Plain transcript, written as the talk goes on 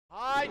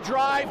Line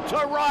drive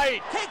to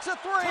right. Takes a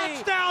three.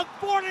 Touchdown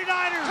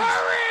 49ers.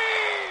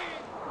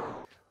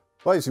 Hurry!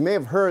 Well, as you may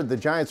have heard, the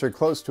Giants are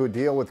close to a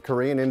deal with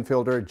Korean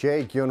infielder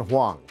Jae-gyun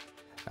Hwang.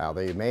 Now,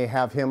 they may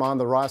have him on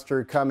the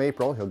roster come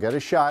April. He'll get a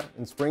shot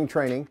in spring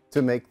training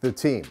to make the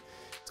team.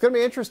 It's going to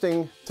be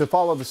interesting to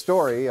follow the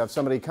story of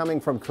somebody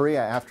coming from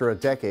Korea after a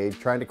decade,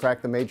 trying to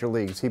crack the major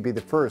leagues. He'd be the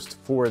first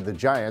for the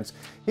Giants.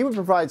 He would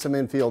provide some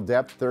infield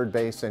depth, third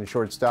base and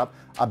shortstop,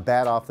 a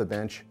bat off the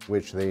bench,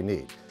 which they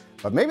need.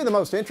 But maybe the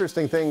most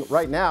interesting thing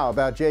right now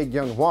about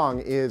Jae-gyun Hwang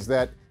is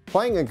that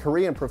playing in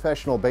Korean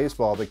professional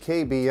baseball, the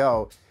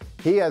KBO,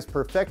 he has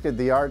perfected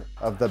the art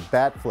of the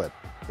bat flip.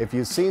 If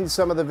you've seen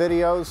some of the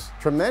videos,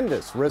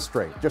 tremendous wrist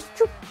strength. Just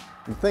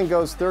the thing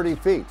goes 30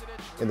 feet.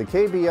 In the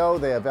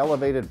KBO, they have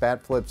elevated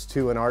bat flips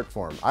to an art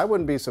form. I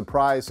wouldn't be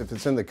surprised if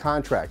it's in the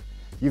contract.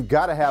 You've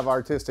got to have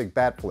artistic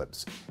bat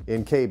flips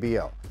in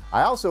KBO.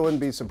 I also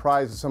wouldn't be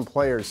surprised if some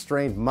players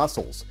strained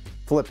muscles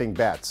flipping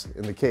bats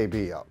in the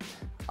KBO.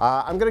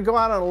 I'm going to go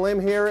out on a limb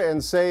here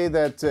and say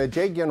that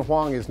Jae-gyun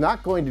Hwang is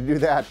not going to do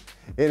that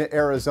in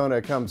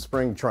Arizona come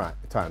spring time.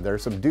 There are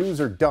some do's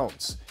or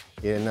don'ts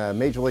in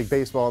Major League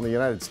Baseball in the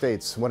United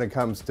States when it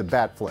comes to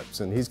bat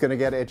flips, and he's going to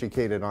get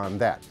educated on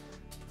that.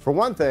 For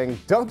one thing,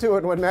 don't do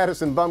it when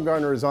Madison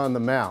Bumgarner is on the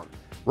mound.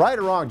 Right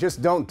or wrong,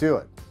 just don't do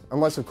it.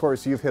 Unless, of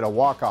course, you've hit a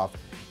walk-off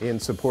in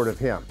support of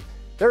him.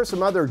 There are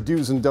some other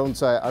do's and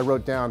don'ts I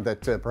wrote down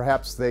that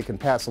perhaps they can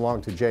pass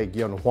along to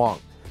Jae-gyun Hwang.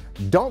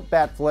 Don't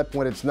bat flip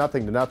when it's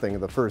 0-0 in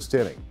the first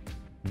inning.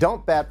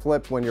 Don't bat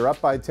flip when you're up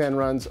by 10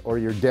 runs or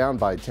you're down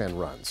by 10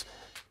 runs.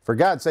 For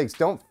God's sakes,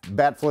 don't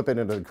bat flip it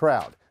into the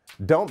crowd.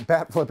 Don't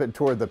bat flip it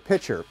toward the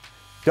pitcher.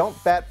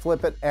 Don't bat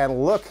flip it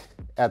and look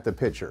at the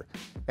pitcher.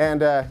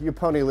 And you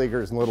pony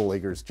leaguers and little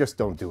leaguers, just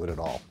don't do it at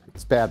all.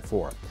 It's bad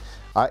form.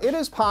 It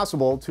is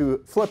possible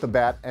to flip a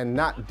bat and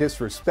not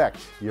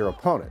disrespect your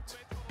opponent.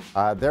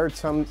 There are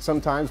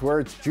some times where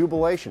it's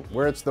jubilation,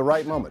 where it's the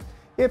right moment.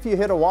 If you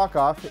hit a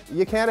walk-off,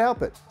 you can't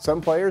help it.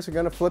 Some players are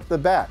going to flip the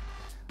bat.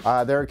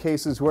 There are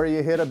cases where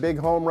you hit a big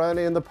home run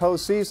in the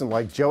postseason,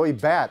 like Joey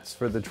Bats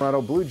for the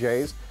Toronto Blue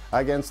Jays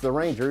against the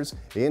Rangers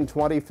in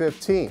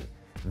 2015.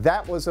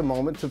 That was a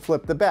moment to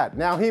flip the bat.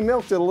 Now, he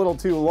milked it a little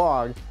too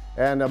long,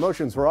 and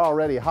emotions were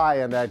already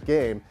high in that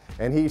game,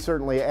 and he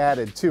certainly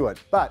added to it.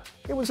 But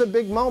it was a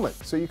big moment,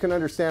 so you can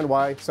understand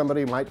why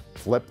somebody might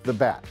flip the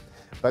bat.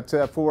 But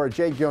for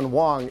Jae-gyun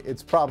Hwang,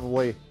 it's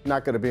probably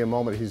not going to be a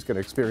moment he's going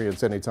to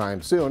experience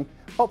anytime soon.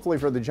 Hopefully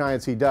for the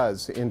Giants he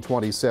does in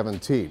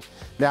 2017.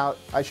 Now,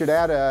 I should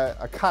add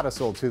a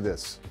codicil to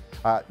this.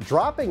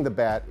 Dropping the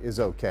bat is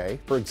okay.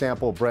 For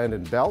example,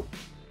 Brandon Belt,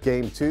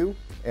 Game 2,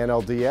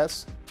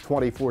 NLDS,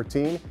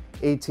 2014,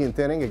 18th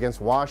inning against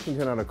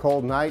Washington on a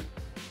cold night,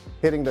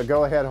 hitting the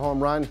go-ahead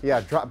home run.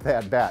 Yeah, drop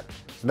that bat.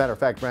 As a matter of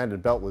fact, Brandon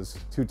Belt was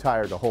too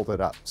tired to hold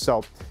it up.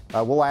 So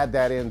we'll add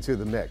that into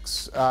the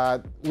mix.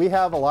 We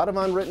have a lot of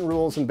unwritten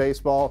rules in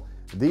baseball.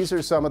 These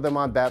are some of them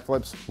on bat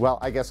flips. Well,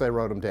 I guess I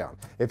wrote them down.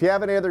 If you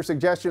have any other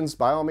suggestions,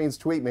 by all means,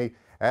 tweet me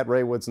at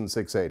Woodson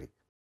 680.